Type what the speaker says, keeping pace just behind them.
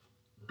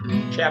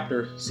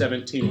Chapter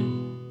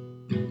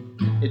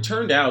 17. It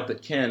turned out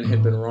that Ken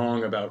had been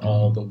wrong about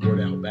all the wood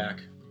out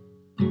back.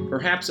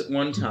 Perhaps at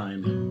one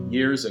time,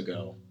 years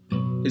ago,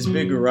 his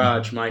big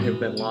garage might have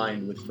been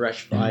lined with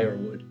fresh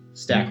firewood,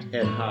 stacked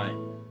head high.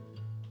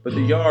 But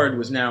the yard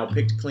was now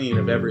picked clean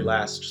of every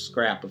last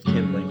scrap of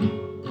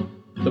kindling.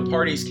 The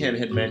parties Ken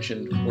had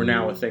mentioned were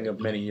now a thing of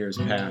many years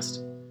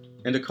past,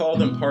 and to call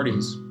them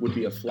parties would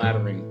be a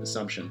flattering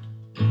assumption.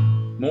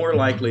 More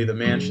likely, the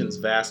mansion's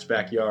vast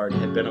backyard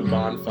had been a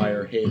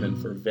bonfire haven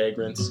for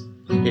vagrants,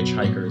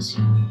 hitchhikers,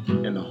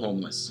 and the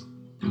homeless.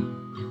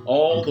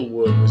 All the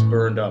wood was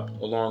burned up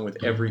along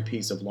with every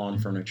piece of lawn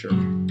furniture,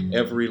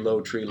 every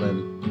low tree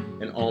limb,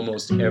 and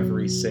almost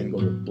every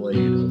single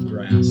blade of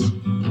grass.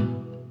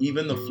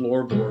 Even the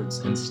floorboards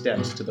and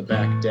steps to the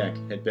back deck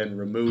had been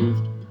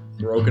removed,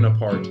 broken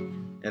apart,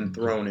 and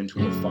thrown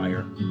into a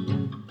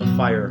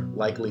fire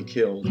likely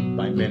killed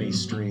by many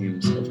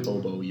streams of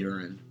hobo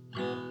urine.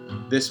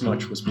 This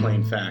much was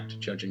plain fact,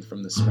 judging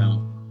from the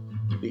smell.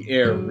 The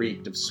air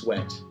reeked of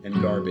sweat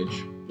and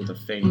garbage, with a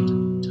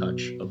faint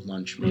touch of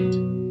lunch meat.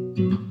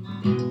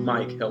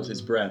 Mike held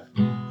his breath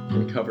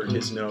and covered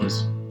his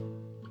nose.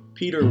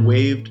 Peter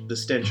waved the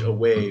stench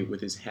away with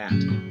his hat.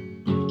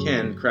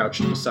 Ken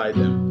crouched beside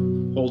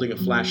them, holding a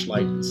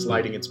flashlight and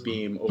sliding its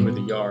beam over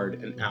the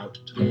yard and out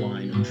to the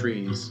line of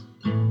trees.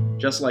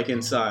 Just like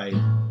inside,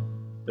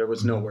 there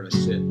was nowhere to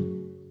sit.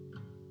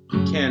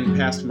 Ken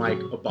passed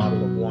Mike a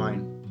bottle of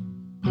wine.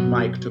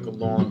 Mike took a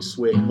long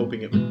swig,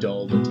 hoping it would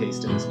dull the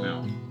taste in his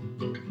mouth.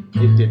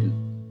 It didn't.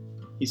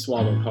 He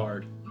swallowed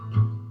hard.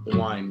 The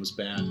wine was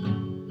bad.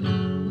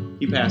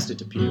 He passed it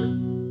to Peter.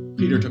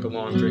 Peter took a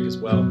long drink as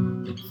well,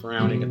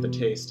 frowning at the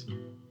taste.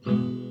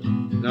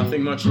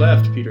 "Nothing much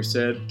left," Peter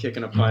said,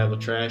 kicking a pile of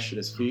trash at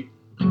his feet.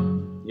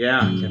 "Yeah,"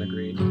 Ken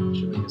agreed,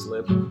 chewing his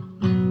lip.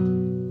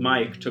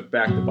 Mike took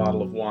back the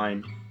bottle of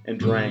wine and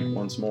drank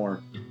once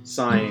more,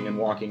 sighing and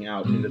walking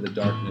out into the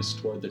darkness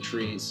toward the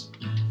trees.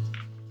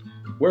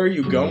 "Where are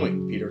you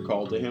going?" Peter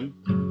called to him.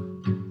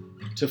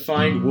 "To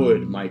find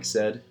wood," Mike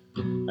said.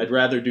 "I'd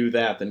rather do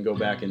that than go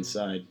back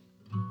inside."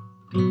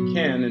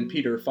 Ken and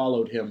Peter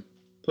followed him,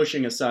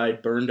 pushing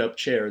aside burned-up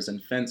chairs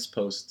and fence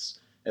posts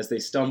as they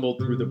stumbled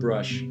through the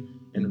brush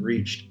and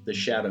reached the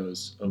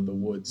shadows of the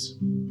woods.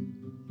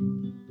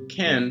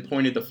 Ken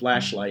pointed the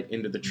flashlight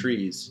into the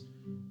trees,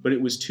 but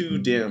it was too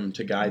dim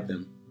to guide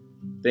them.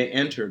 They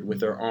entered with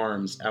their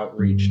arms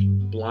outreached,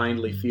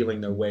 blindly feeling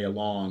their way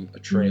along a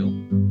trail.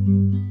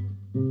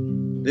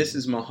 "This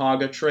is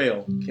Mahaga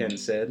Trail," Ken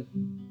said.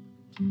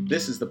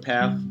 "This is the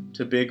path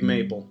to Big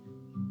Maple."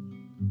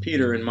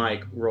 Peter and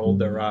Mike rolled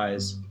their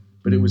eyes,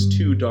 but it was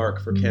too dark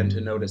for Ken to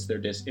notice their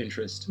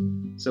disinterest,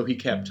 so he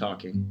kept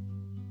talking.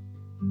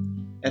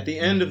 "At the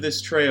end of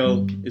this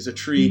trail is a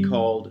tree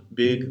called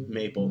Big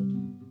Maple.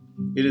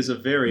 It is a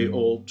very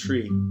old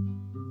tree,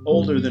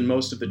 older than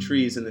most of the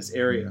trees in this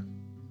area.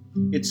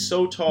 It's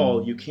so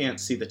tall you can't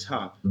see the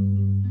top,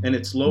 and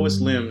its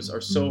lowest limbs are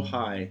so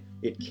high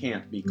it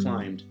can't be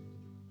climbed.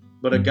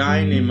 But a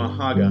guy named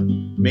Mahaga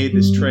made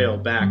this trail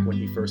back when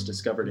he first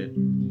discovered it.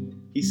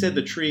 He said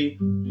the tree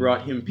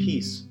brought him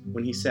peace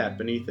when he sat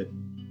beneath it.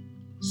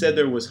 Said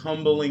there was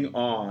humbling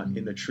awe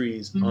in the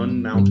tree's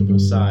unmountable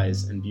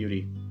size and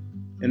beauty,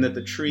 and that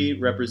the tree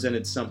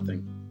represented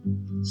something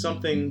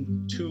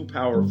too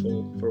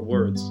powerful for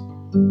words,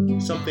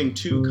 something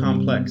too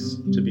complex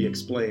to be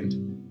explained.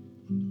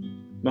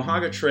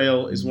 Mahaga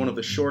Trail is one of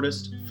the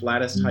shortest,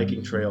 flattest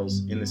hiking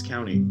trails in this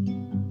county,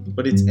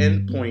 but its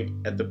end point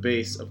at the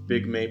base of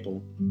Big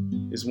Maple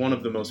is one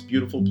of the most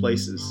beautiful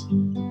places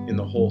in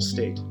the whole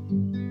state."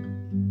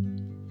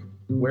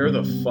 "Where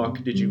the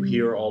fuck did you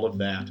hear all of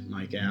that?"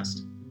 Mike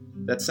asked.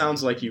 "That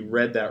sounds like you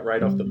read that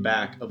right off the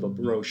back of a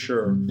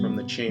brochure from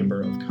the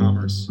Chamber of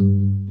Commerce.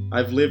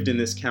 I've lived in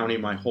this county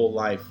my whole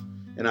life,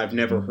 and I've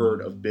never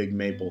heard of Big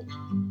Maple,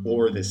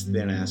 or this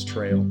thin-ass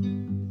trail."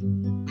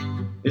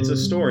 "It's a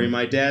story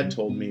my dad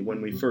told me when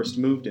we first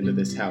moved into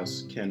this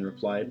house," Ken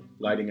replied,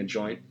 lighting a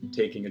joint and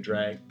taking a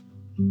drag.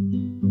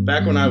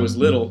 "Back when I was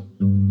little,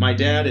 my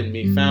dad and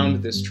me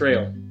found this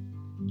trail.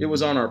 It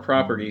was on our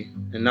property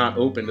and not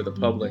open to the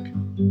public,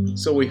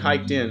 so we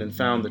hiked in and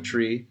found the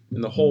tree,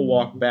 and the whole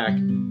walk back,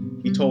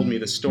 he told me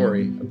the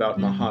story about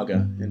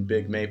Mahaga and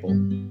Big Maple."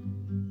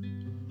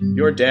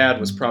 "Your dad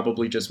was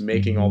probably just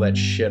making all that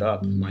shit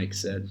up," Mike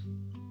said.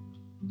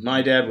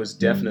 "My dad was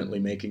definitely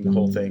making the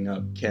whole thing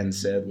up," Ken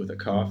said with a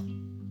cough.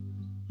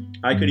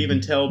 "I could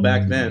even tell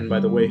back then by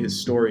the way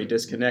his story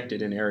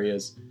disconnected in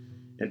areas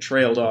and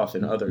trailed off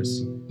in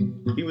others.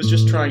 He was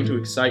just trying to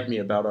excite me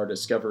about our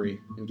discovery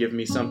and give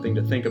me something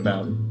to think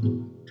about,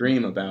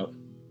 dream about,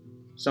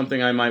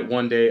 something I might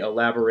one day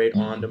elaborate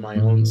on to my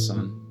own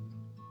son."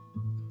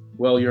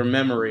 "Well, your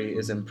memory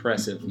is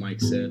impressive,"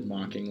 Mike said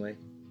mockingly.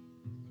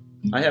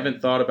 "I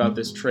haven't thought about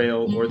this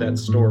trail or that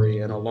story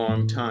in a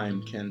long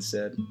time," Ken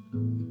said.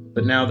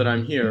 "But now that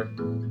I'm here,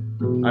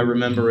 I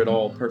remember it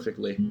all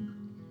perfectly."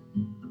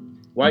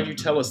 "Why'd you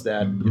tell us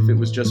that if it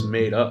was just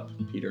made up?"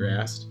 Peter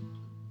asked.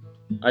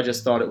 "I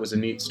just thought it was a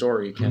neat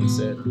story," Ken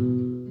said.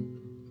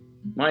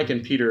 Mike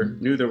and Peter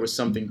knew there was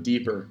something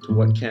deeper to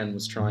what Ken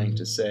was trying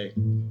to say,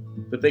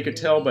 but they could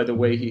tell by the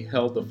way he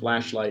held the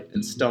flashlight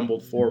and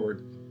stumbled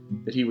forward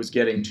that he was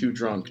getting too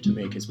drunk to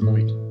make his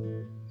point.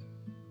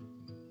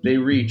 They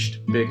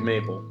reached Big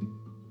Maple.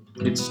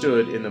 It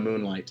stood in the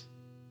moonlight.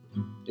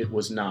 It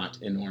was not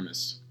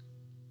enormous.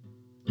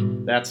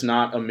 "That's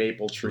not a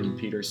maple tree,"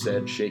 Peter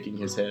said, shaking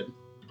his head.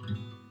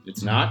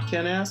 "It's not?"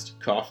 Ken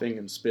asked, coughing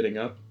and spitting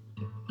up.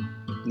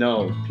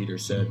 "No," Peter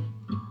said.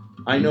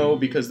 "I know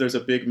because there's a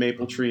big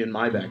maple tree in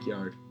my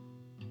backyard.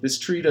 This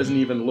tree doesn't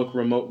even look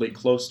remotely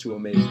close to a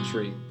maple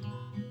tree."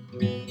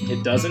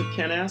 "It doesn't?"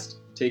 Ken asked,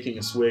 taking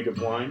a swig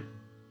of wine.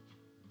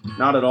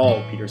 "Not at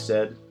all," Peter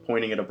said,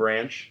 pointing at a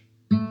branch.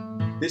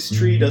 "This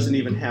tree doesn't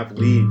even have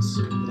leaves.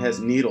 It has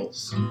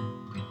needles.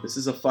 This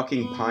is a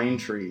fucking pine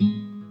tree,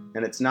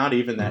 and it's not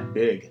even that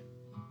big."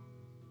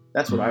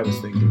 "That's what I was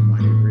thinking,"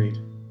 Mike agreed.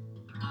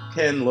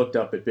 Ken looked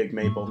up at Big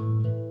Maple.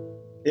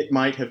 It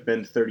might have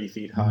been 30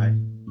 feet high.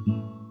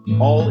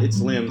 All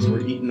its limbs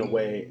were eaten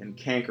away and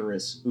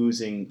cankerous,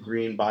 oozing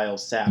green bile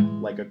sap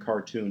like a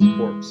cartoon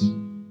corpse.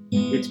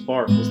 Its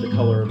bark was the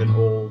color of an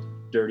old,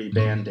 dirty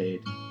Band-Aid,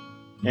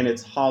 and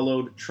its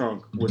hollowed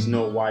trunk was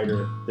no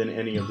wider than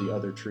any of the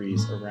other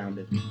trees around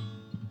it.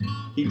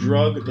 He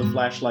drug the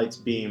flashlight's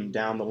beam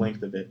down the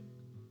length of it,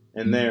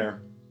 and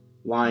there,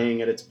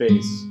 lying at its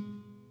base,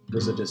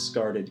 was a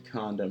discarded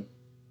condom.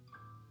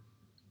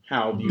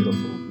 "How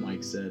beautiful,"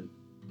 Mike said.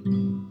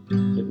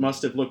 "It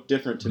must have looked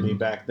different to me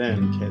back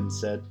then," Ken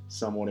said,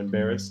 somewhat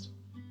embarrassed.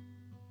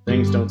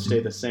 "Things don't stay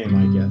the same,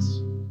 I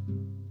guess."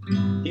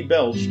 He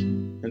belched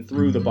and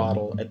threw the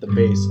bottle at the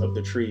base of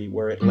the tree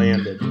where it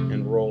landed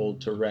and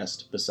rolled to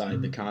rest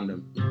beside the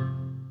condom.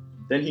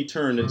 Then he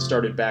turned and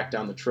started back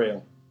down the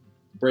trail,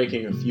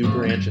 breaking a few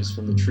branches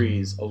from the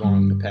trees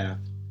along the path.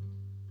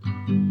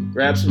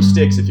 "Grab some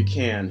sticks if you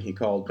can," he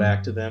called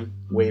back to them,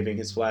 waving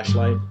his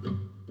flashlight.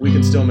 "We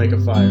can still make a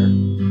fire.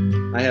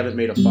 I haven't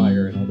made a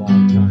fire in a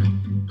long time."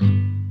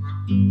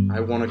 "I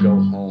want to go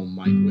home,"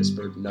 Mike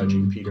whispered,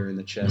 nudging Peter in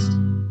the chest.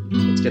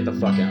 "Let's get the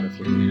fuck out of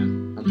here,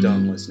 man. I'm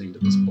done listening to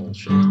this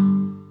bullshit."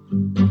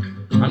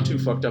 "I'm too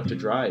fucked up to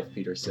drive,"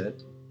 Peter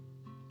said.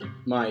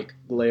 Mike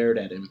glared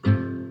at him.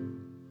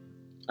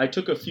 "I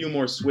took a few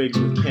more swigs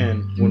with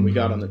Ken when we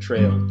got on the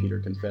trail," Peter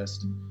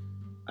confessed.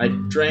 "I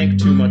drank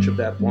too much of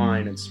that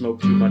wine and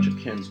smoked too much of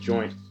Ken's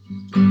joint.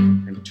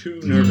 I'm too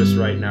nervous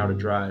right now to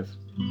drive.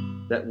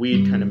 That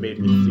weed kind of made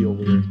me feel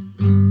weird.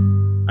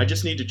 I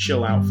just need to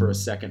chill out for a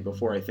second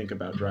before I think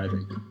about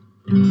driving."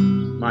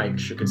 Mike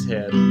shook his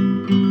head,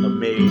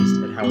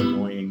 amazed at how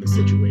annoying the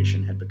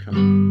situation had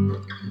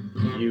become.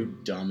 "You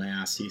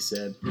dumbass," he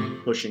said,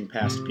 pushing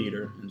past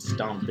Peter and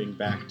stomping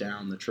back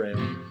down the trail.